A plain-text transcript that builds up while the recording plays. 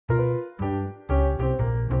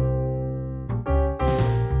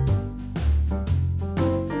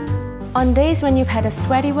On days when you've had a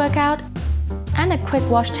sweaty workout and a quick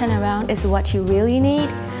wash turnaround is what you really need,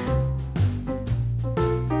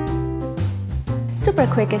 Super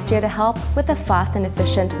Quick is here to help with a fast and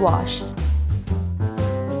efficient wash.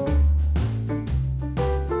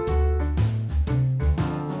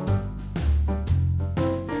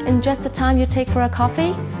 In just the time you take for a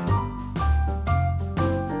coffee,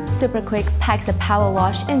 Super Quick packs a power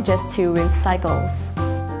wash in just 2 rinse cycles.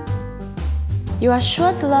 You are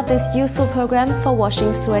sure to love this useful program for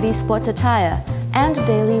washing sweaty sports attire and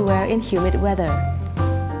daily wear in humid weather.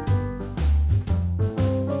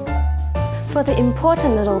 For the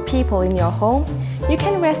important little people in your home, you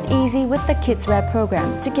can rest easy with the Kidswear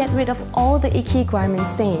program to get rid of all the icky grime and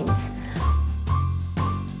stains.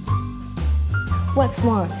 What's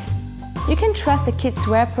more, you can trust the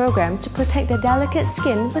Kidswear program to protect their delicate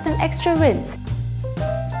skin with an extra rinse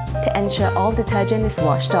to ensure all detergent is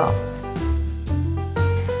washed off.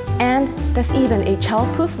 And there's even a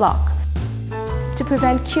child-proof lock to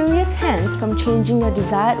prevent curious hands from changing your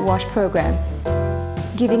desired wash program,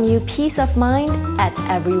 giving you peace of mind at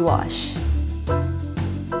every wash.